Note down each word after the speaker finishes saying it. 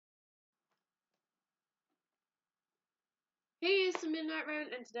Here's the Midnight Round,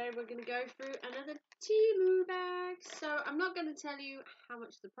 and today we're going to go through another Temu bag. So I'm not going to tell you how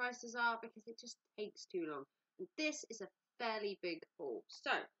much the prices are because it just takes too long. And this is a fairly big haul.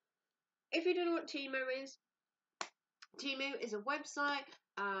 So, if you don't know what Temu is a website.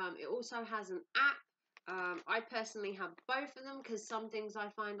 It also has an app. I personally have both of them because some things I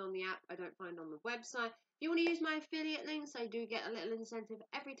find on the app I don't find on the website. If you want to use my affiliate links, I do get a little incentive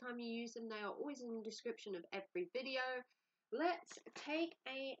every time you use them. They are always in the description of every video. Let's take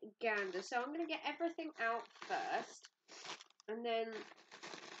a gander. So I'm going to get everything out first, and then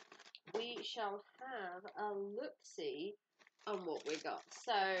we shall have a look-see on what we got.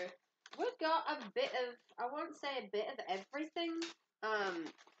 So we've got a bit of, I won't say a bit of everything.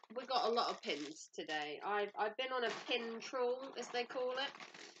 We've got a lot of pins today. I've been on a pin trawl, as they call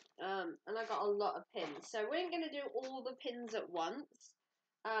it, and I got a lot of pins. So we ain't going to do all the pins at once.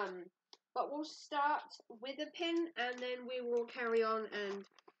 But we'll start with a pin, and then we will carry on and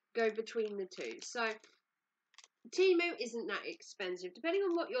go between the two. So, Temu isn't that expensive, depending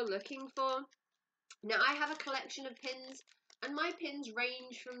on what you're looking for. Now, I have a collection of pins, and my pins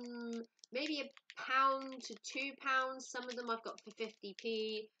range from maybe £1 to £2. Some of them I've got for 50p.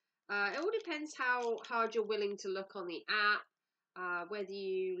 It all depends how hard you're willing to look on the app. Whether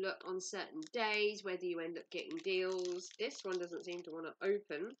you look on certain days, whether you end up getting deals. This one doesn't seem to want to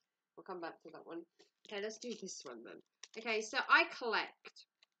open. We'll come back to that one. Okay, let's do this one then. Okay, so I collect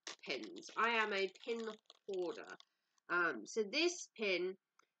pins. I am a pin hoarder. So this pin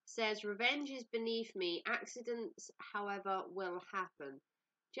says, "Revenge is beneath me. Accidents, however, will happen."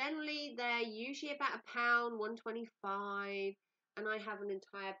 Generally, they're usually about £1, 1.25, and I have an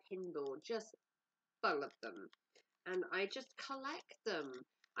entire pin board just full of them. And I just collect them.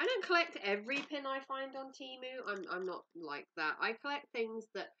 I don't collect every pin I find on Temu. I'm not like that. I collect things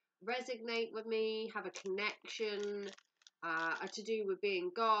that resonate with me, have a connection, are to do with being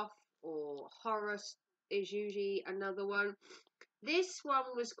goth, or horror is usually another one. This one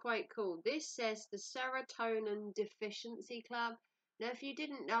was quite cool. This says the Serotonin Deficiency Club. Now, if you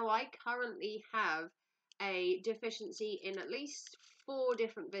didn't know, I currently have a deficiency in at least 4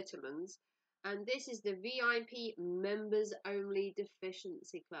 different vitamins. And this is the VIP Members Only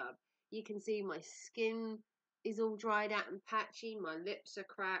Deficiency Club. You can see my skin is all dried out and patchy. My lips are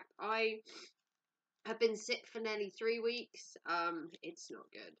cracked. I have been sick for nearly 3 weeks. It's not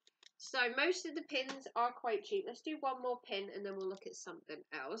good. So most of the pins are quite cheap. Let's do one more pin and then we'll look at something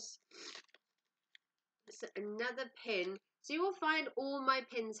else. So another pin. So you will find all my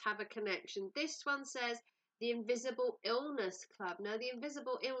pins have a connection. This one says the Invisible Illness Club. Now, the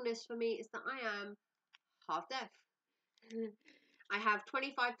invisible illness for me is that I am half deaf. I have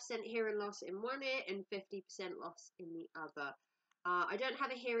 25% hearing loss in one ear and 50% loss in the other. I don't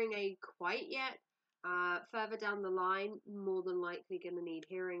have a hearing aid quite yet. Further down the line, more than likely going to need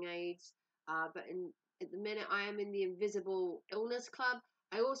hearing aids. But at the minute, I am in the Invisible Illness Club.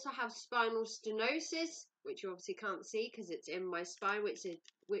 I also have spinal stenosis, which you obviously can't see because it's in my spine,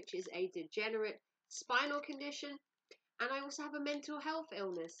 which is a degenerate spinal condition. And I also have a mental health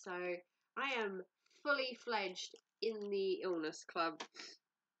illness, so I am fully fledged in the illness club.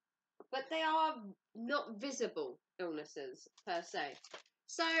 But they are not visible illnesses, per se.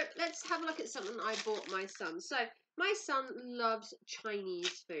 So let's have a look at something I bought my son. So my son loves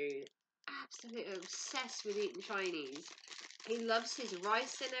Chinese food. Absolutely obsessed with eating Chinese. He loves his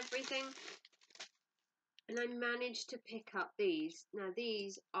rice and everything. And I managed to pick up these. Now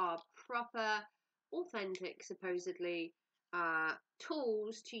these are proper, authentic, supposedly,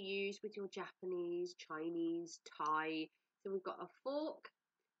 tools to use with your Japanese, Chinese, Thai. So we've got a fork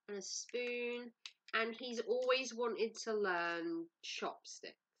and a spoon. And he's always wanted to learn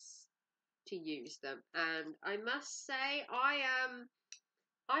chopsticks to use them. And I must say,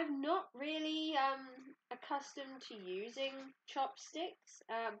 I'm not really accustomed to using chopsticks,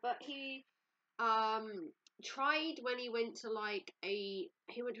 but he tried when he went to a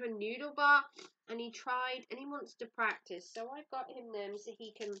noodle bar, and he tried and he wants to practice. So I got him them so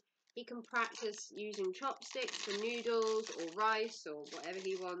he can practice using chopsticks for noodles or rice or whatever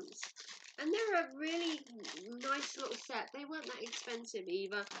he wants. And they're a really nice little set. They weren't that expensive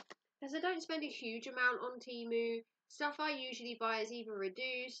either, because I don't spend a huge amount on Temu. Stuff I usually buy is either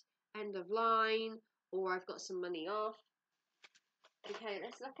reduced, end of line, or I've got some money off. Okay,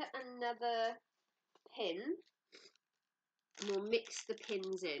 let's look at another pin. And we'll mix the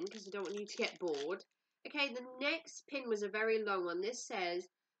pins in because I don't want you to get bored. Okay, the next pin was a very long one. This says,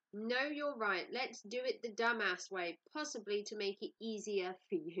 "Know you're right. Let's do it the dumbass way, possibly to make it easier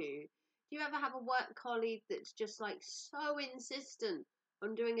for you." Do you ever have a work colleague that's just like so insistent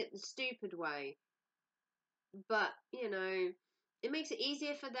on doing it the stupid way? but you know, it makes it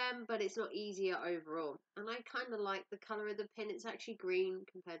easier for them, but it's not easier overall. And I kind of like the color of the pin. It's actually green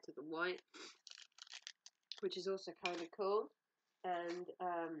compared to the white, which is also kind of cool. And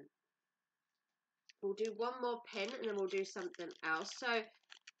we'll do one more pin and then we'll do something else. So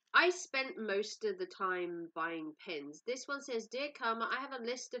I spent most of the time buying pins. This one says, "Dear Karma, I have a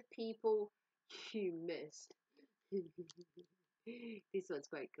list of people you missed." This one's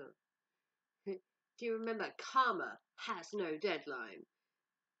quite cool. Do you remember karma has no deadline?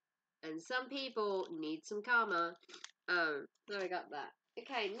 And some people need some karma. Oh, so I got that.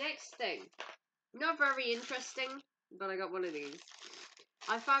 Okay, next thing. Not very interesting, but I got one of these.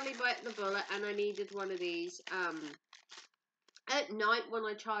 I finally bit the bullet and I needed one of these. At night when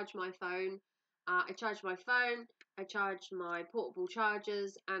I charge my phone, I charge my portable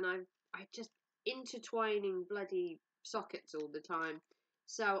chargers, and I just intertwining bloody sockets all the time.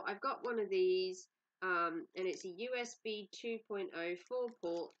 So I've got one of these, and it's a USB 2.0 4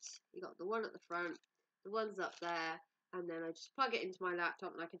 ports. You got the one at the front, the one's up there, and then I just plug it into my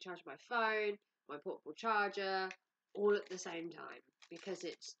laptop and I can charge my phone, my portable charger, all at the same time because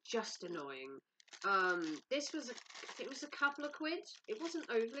it's just annoying. This was it was a couple of quid. It wasn't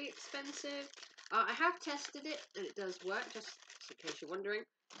overly expensive. I have tested it and it does work, just in case you're wondering.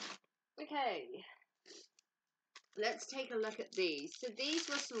 Okay, let's take a look at these. So these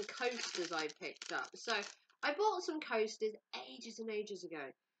were some coasters I picked up. So I bought some coasters ages and ages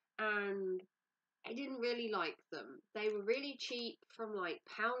ago, and I didn't really like them. They were really cheap from like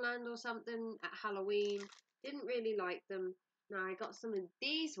Poundland or something at Halloween. Didn't really like them. Now I got some of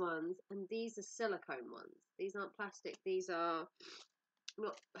these ones, and these are silicone ones. These aren't plastic. These are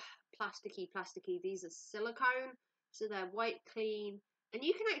not plasticky. These are silicone, so they're white clean. And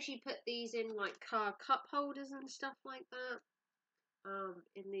you can actually put these in like car cup holders and stuff like that.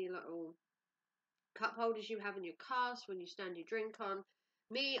 In the little cup holders you have in your cars when you stand your drink on.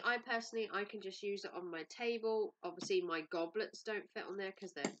 Me, I personally, I can just use it on my table. Obviously, my goblets don't fit on there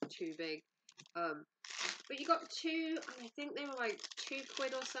because they're too big. But you got two, I think they were like £2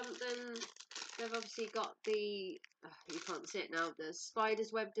 or something. They've obviously got the, you can't see it now, the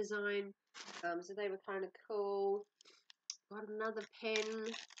spider's web design. So they were kind of cool. Got another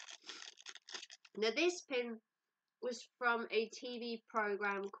pin. Now this pin was from a TV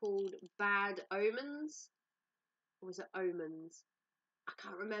program called Bad Omens. Or was it Omens? I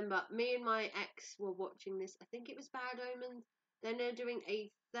can't remember. Me and my ex were watching this. I think it was Bad Omens. Then they're doing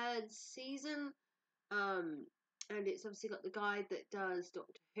a third season. And it's obviously got the guy that does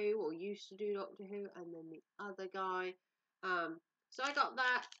Doctor Who, or used to do Doctor Who, and then the other guy. So I got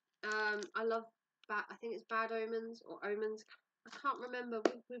that. I love I think it's Bad Omens or Omens. I can't remember.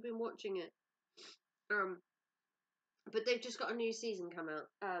 We've been watching it. But they've just got a new season come out.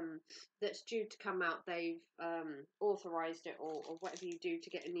 That's due to come out. They've authorized it, or whatever you do to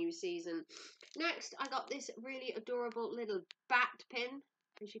get a new season. Next, I got this really adorable little bat pin.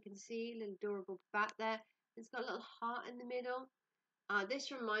 As you can see, little adorable bat there. It's got a little heart in the middle.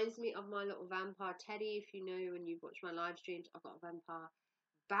 This reminds me of my little vampire teddy. If you know, when you've watched my live streams, I've got a vampire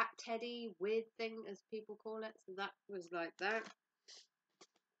bat teddy, weird thing as people call it. So that was like that.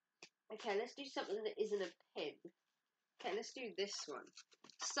 Okay, let's do something that isn't a pin. Okay, let's do this one.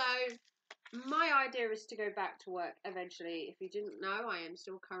 So, my idea is to go back to work eventually. If you didn't know, I am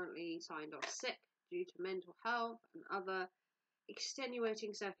still currently signed off sick due to mental health and other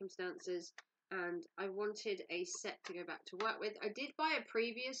extenuating circumstances. And I wanted a set to go back to work with. I did buy a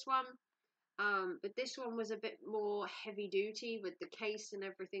previous one, but this one was a bit more heavy duty with the case and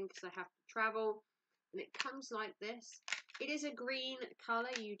everything because I have to travel. And it comes like this. It is a green colour.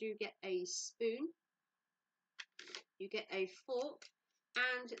 You do get a spoon. You get a fork,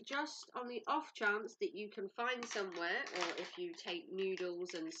 and just on the off chance that you can find somewhere, or if you take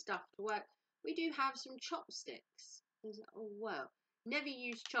noodles and stuff to work, we do have some chopsticks. Oh well, never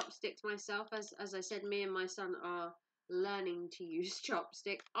used chopsticks myself. As I said, me and my son are learning to use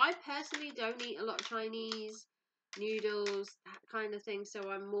chopsticks. I personally don't eat a lot of Chinese noodles, that kind of thing, so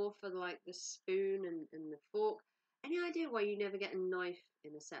I'm more for like the spoon and the fork. Any idea why you never get a knife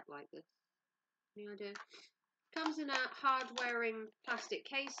in a set like this? Any idea? Comes in a hard-wearing plastic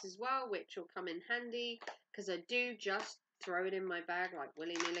case as well, which will come in handy because I do just throw it in my bag like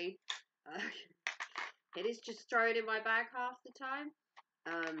willy-nilly. It is just throw it in my bag half the time.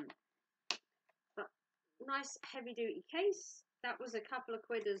 But nice heavy-duty case. That was a couple of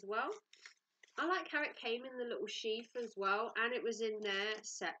quid as well. I like how it came in the little sheath as well, and it was in there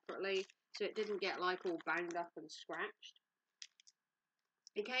separately, so it didn't get like all banged up and scratched.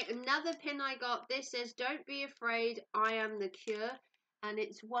 Okay, another pin I got. This says, "Don't be afraid, I am the cure." And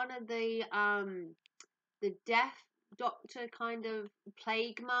it's one of the the deaf doctor kind of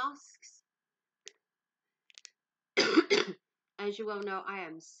plague masks. As you well know, I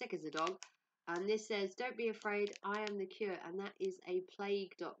am sick as a dog. And this says, don't be afraid, I am the cure. And that is a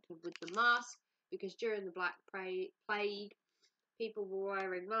plague doctor with the mask. Because during the Black Plague, people were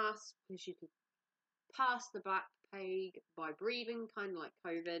wearing masks because you could pass the Black Plague by breathing, kind of like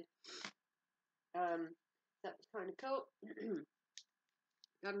COVID. That was kind of cool.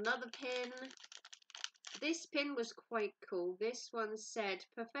 Got another pin. This pin was quite cool. This one said,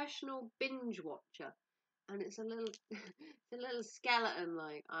 professional binge watcher. And it's a little, it's a little skeleton,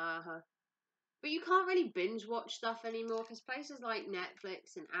 like, But you can't really binge watch stuff anymore because places like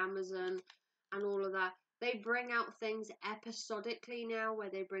Netflix and Amazon and all of that, they bring out things episodically now, where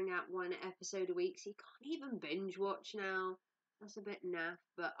they bring out one episode a week, so you can't even binge watch now. That's a bit naff,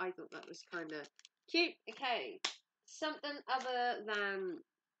 but I thought that was kind of cute. Okay, something other than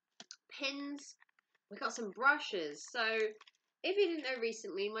pins. We got some brushes. So, if you didn't know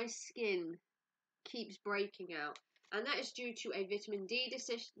recently, my skin keeps breaking out. And that is due to a vitamin D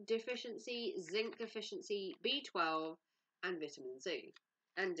deficiency, zinc deficiency, B12, and vitamin C.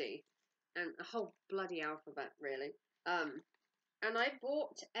 And D. And a whole bloody alphabet, really. And I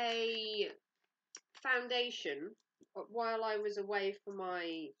bought a foundation while I was away for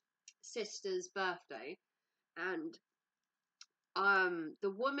my sister's birthday. And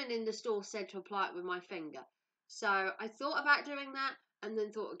the woman in the store said to apply it with my finger. So I thought about doing that and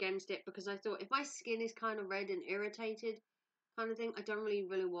then thought against it because I thought if my skin is kind of red and irritated kind of thing, I don't really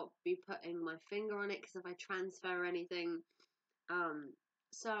want to be putting my finger on it because if I transfer anything.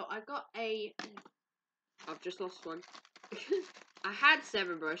 So I got I've just lost one. I had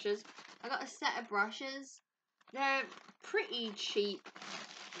 7 brushes. I got a set of brushes. They're pretty cheap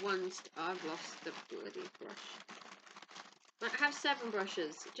ones. I've lost the bloody brush. I have 7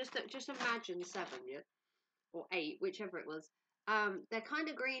 brushes. Just imagine 7, yeah, or 8, whichever it was. They're kind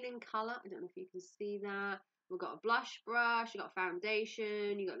of green in color. I don't know if you can see that. We've got a blush brush. You got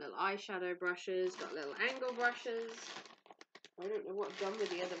foundation. You got little eyeshadow brushes. Got little angle brushes. I don't know what I've done with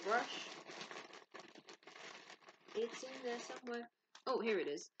the other brush. It's in there somewhere. Oh, here it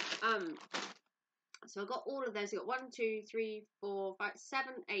is. So I got all of those. I got 1, 2, 3, 4, 5,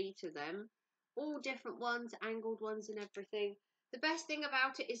 7, 8 of them. All different ones, angled ones and everything. The best thing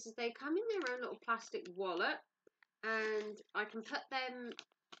about it is they come in their own little plastic wallet. And I can put them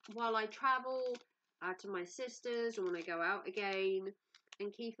while I travel to my sister's or when I go out again.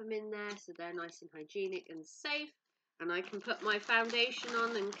 And keep them in there so they're nice and hygienic and safe. And I can put my foundation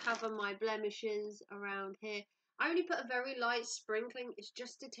on and cover my blemishes around here. I only put a very light sprinkling. It's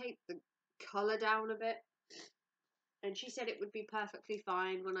just to take the colour down a bit. And she said it would be perfectly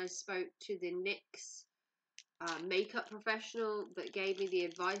fine when I spoke to the NYX makeup professional that gave me the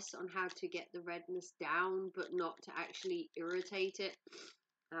advice on how to get the redness down but not to actually irritate it.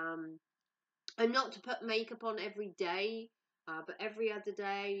 And not to put makeup on every day, but every other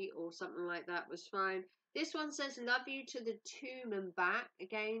day or something like that was fine. This one says, love you to the tomb and back.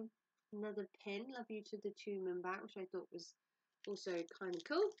 Again, another pin, love you to the tomb and back, which I thought was also kind of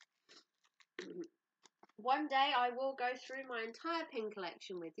cool. One day I will go through my entire pin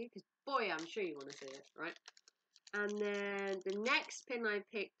collection with you, because boy, I'm sure you want to see it, right? And then the next pin I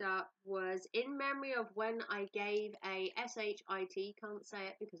picked up was in memory of when I gave a SHIT, can't say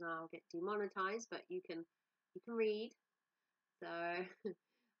it because I'll get demonetized, but you can read. So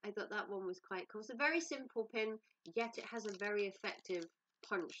I thought that one was quite cool. It's a very simple pin, yet it has a very effective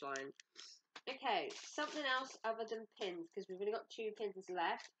punchline. Okay, something else other than pins, because we've only got 2 pins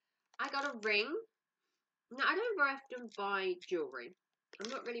left. I got a ring. Now, I don't very often buy jewellery.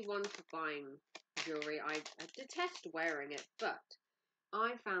 I'm not really one for buying jewellery. I detest wearing it, but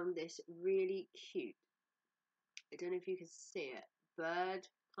I found this really cute. I don't know if you can see it. Bird,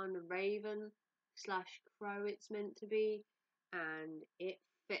 kind of raven / crow it's meant to be. And it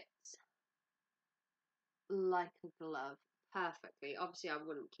fits like a glove perfectly. Obviously, I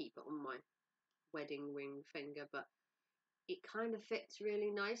wouldn't keep it on my wedding ring finger, but it kind of fits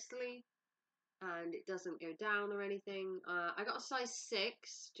really nicely. And it doesn't go down or anything. I got a size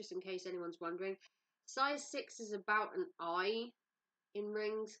 6, just in case anyone's wondering. Size 6 is about an I in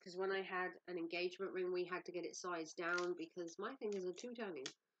rings, because when I had an engagement ring, we had to get it sized down because my fingers are too tiny.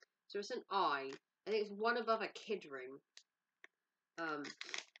 So it's an I. I think it's one above a kid ring.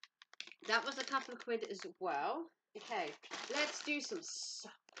 That was a couple of quid as well. Okay, let's do some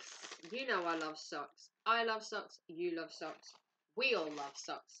socks. You know I love socks. I love socks. You love socks. We all love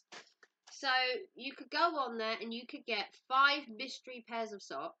socks. So you could go on there and you could get 5 mystery pairs of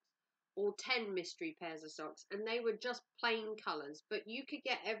socks or 10 mystery pairs of socks, and they were just plain colours. But you could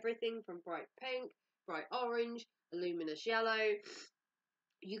get everything from bright pink bright orange, a luminous yellow.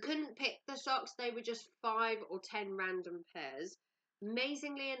 You couldn't pick the socks, they were just 5 or 10 random pairs.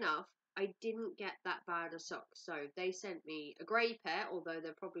 Amazingly enough, I didn't get that bad of socks, so they sent me a grey pair, although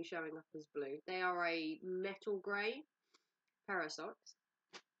they're probably showing up as blue. They are a metal grey pair of socks.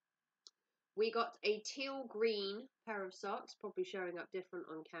 We got a teal green pair of socks, probably showing up different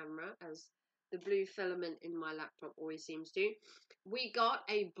on camera, as the blue filament in my laptop always seems to. We got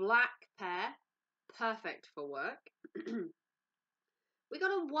a black pair, perfect for work. We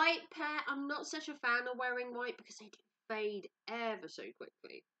got a white pair. I'm not such a fan of wearing white because they do fade ever so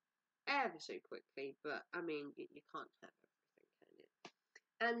quickly. Ever so quickly. But, I mean, you can't have everything, can you?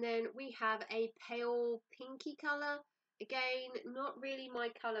 And then we have a pale pinky colour. Again, not really my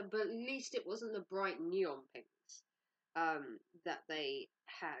colour, but at least it wasn't the bright neon pinks that they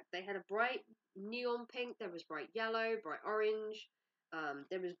had. They had a bright neon pink. There was bright yellow, bright orange.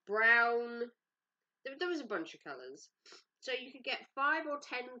 There was brown. There was a bunch of colours. So you could get 5 or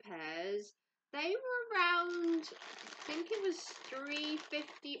 10 pairs. They were around, I think it was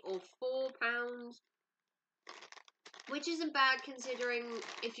 £3.50 or £4, which isn't bad considering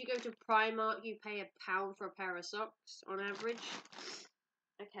if you go to Primark, you pay £1 for a pair of socks on average.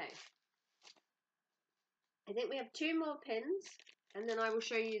 Okay. I think we have 2 more pins, and then I will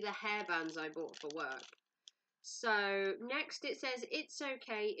show you the hairbands I bought for work. So next it says, it's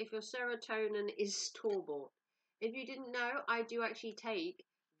okay if your serotonin is store-bought. If you didn't know, I do actually take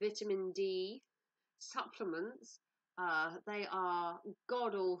vitamin D supplements. They are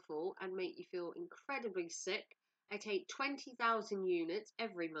god-awful and make you feel incredibly sick. I take 20,000 units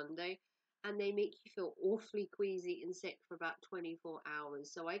every Monday, and they make you feel awfully queasy and sick for about 24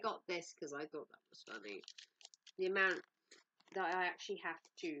 hours. So I got this because I thought that was funny. The amount that I actually have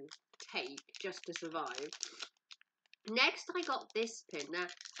to take just to survive. Next, I got this pin. Now,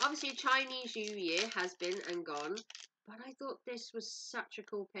 obviously, Chinese New Year has been and gone, but I thought this was such a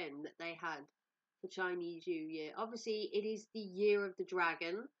cool pin that they had for Chinese New Year. Obviously, it is the Year of the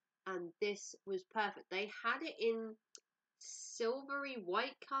Dragon, and this was perfect. They had it in silvery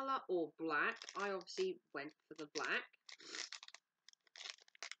white colour or black. I obviously went for the black.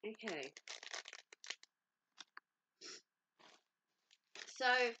 Okay. So,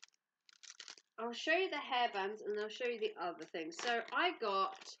 I'll show you the hairbands and I'll show you the other things. So I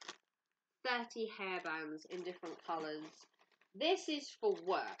got 30 hairbands in different colours. This is for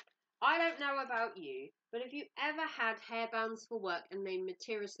work. I don't know about you, but have you ever had hairbands for work and they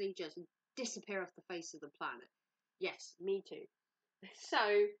mysteriously just disappear off the face of the planet? Yes, me too. So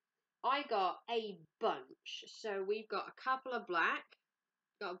I got a bunch. So we've got a couple of black,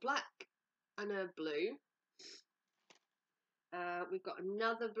 got a black and a blue. We've got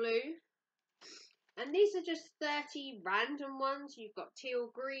another blue. And these are just 30 random ones. You've got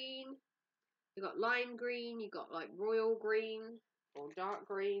teal green, you've got lime green, you've got like royal green or dark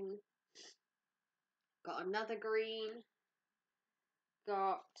green. Got another green.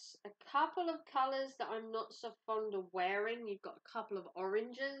 Got a couple of colours that I'm not so fond of wearing. You've got a couple of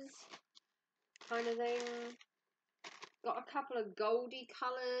oranges kind of thing. Got a couple of goldy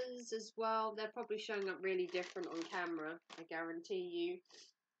colours as well. They're probably showing up really different on camera, I guarantee you.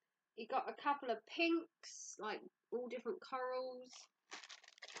 You got a couple of pinks, like all different corals.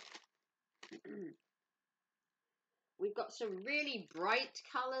 We've got some really bright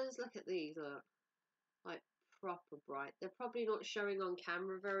colours. Look at these, look. Like proper bright. They're probably not showing on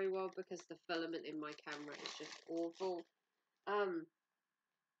camera very well because the filament in my camera is just awful.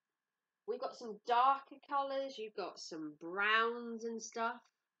 We've got some darker colours. You've got some browns and stuff.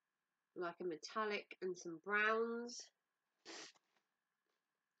 Like a metallic and some browns.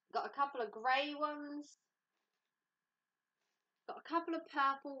 Got a couple of grey ones. Got a couple of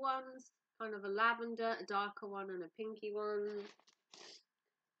purple ones. Kind of a lavender, a darker one and a pinky one.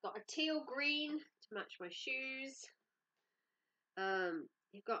 Got a teal green to match my shoes.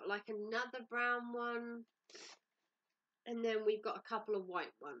 You've got like another brown one. And then we've got a couple of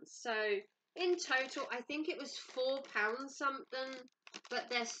white ones. So in total, I think it was £4 something, but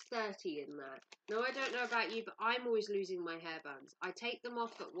there's 30 in that. Now, I don't know about you, but I'm always losing my hairbands. I take them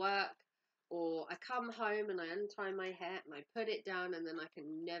off at work, or I come home and I untie my hair and I put it down and then I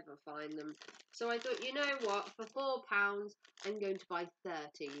can never find them. So I thought, you know what, for £4, I'm going to buy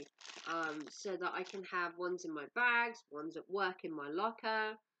 30, so that I can have ones in my bags, ones at work in my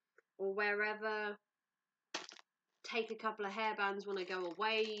locker, or wherever. Take a couple of hairbands when I go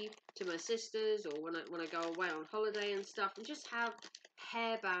away to my sisters, or when I go away on holiday and stuff, and just have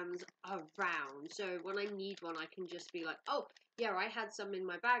hairbands around. So when I need one, I can just be like, oh, yeah, I had some in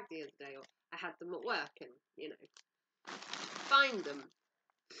my bag the other day, or I had them at work, and, you know, find them.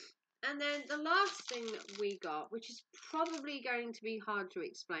 And then the last thing that we got, which is probably going to be hard to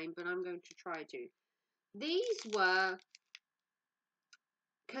explain, but I'm going to try to. These were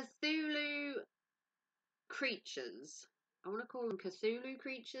Cthulhu creatures. I want to call them Cthulhu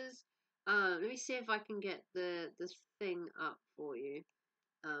creatures. Let me see if I can get the thing up for you.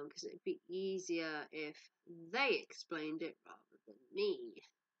 Because it'd be easier if they explained it rather than me.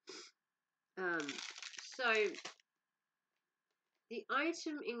 So the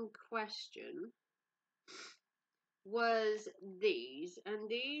item in question was these, and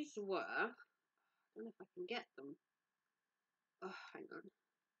these were, I don't know if I can get them. Oh, hang on. I'm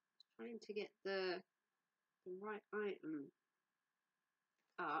trying to get the right item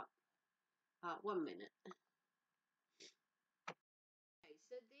up. 1 minute. Okay,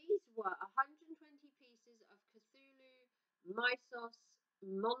 so these were 120 pieces of Cthulhu Mythos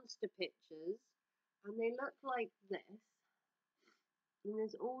monster pictures, and they look like this. And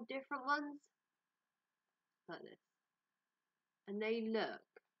there's all different ones like this, and they look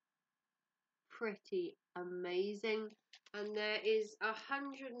pretty amazing. And there is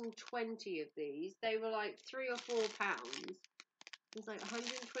 120 of these. They were like £3 or £4. There's like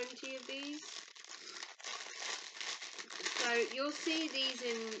 120 of these. So you'll see these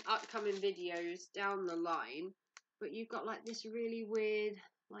in upcoming videos down the line. But you've got like this really weird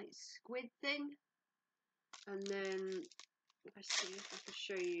like squid thing. And then let's see if I can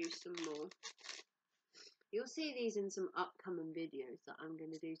show you some more. You'll see these in some upcoming videos that I'm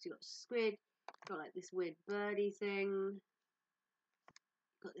going to do. So you've got squid, got like this weird birdie thing.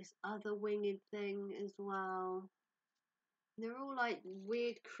 Got this other winged thing as well. They're all like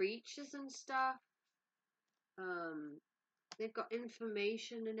weird creatures and stuff. They've got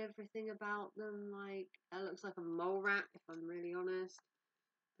information and everything about them. Like, it looks like a mole rat, if I'm really honest.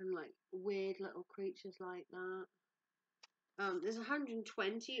 And like weird little creatures like that. There's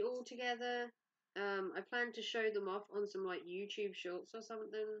 120 altogether. I plan to show them off on some like YouTube shorts or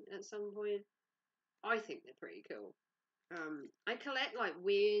something at some point. I think they're pretty cool. I collect like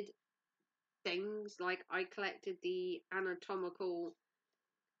weird things. Like I collected the anatomical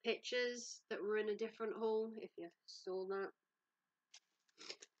pictures that were in a different haul, if you saw that.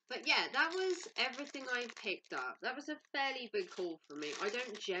 But yeah, that was everything I picked up. That was a fairly big haul for me. I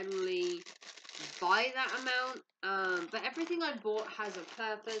don't generally buy that amount, but everything I bought has a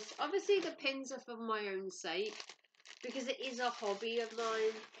purpose. Obviously the pins are for my own sake, because it is a hobby of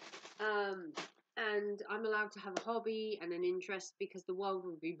mine, and I'm allowed to have a hobby and an interest, because the world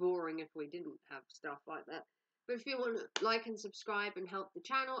would be boring if we didn't have stuff like that. But if you want to like and subscribe and help the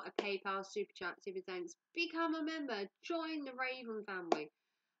channel, a PayPal, Super Chat, Super Thanks, become a member, join the Raven family.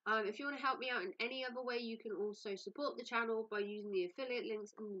 If you want to help me out in any other way, you can also support the channel by using the affiliate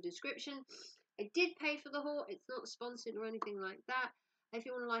links in the description. I did pay for the haul. It's not sponsored or anything like that. If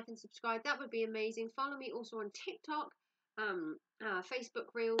you want to like and subscribe, that would be amazing. Follow me also on TikTok,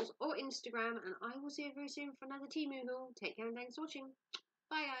 Facebook Reels, or Instagram. And I will see you very soon for another Temu haul. Take care and thanks for watching.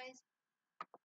 Bye, guys.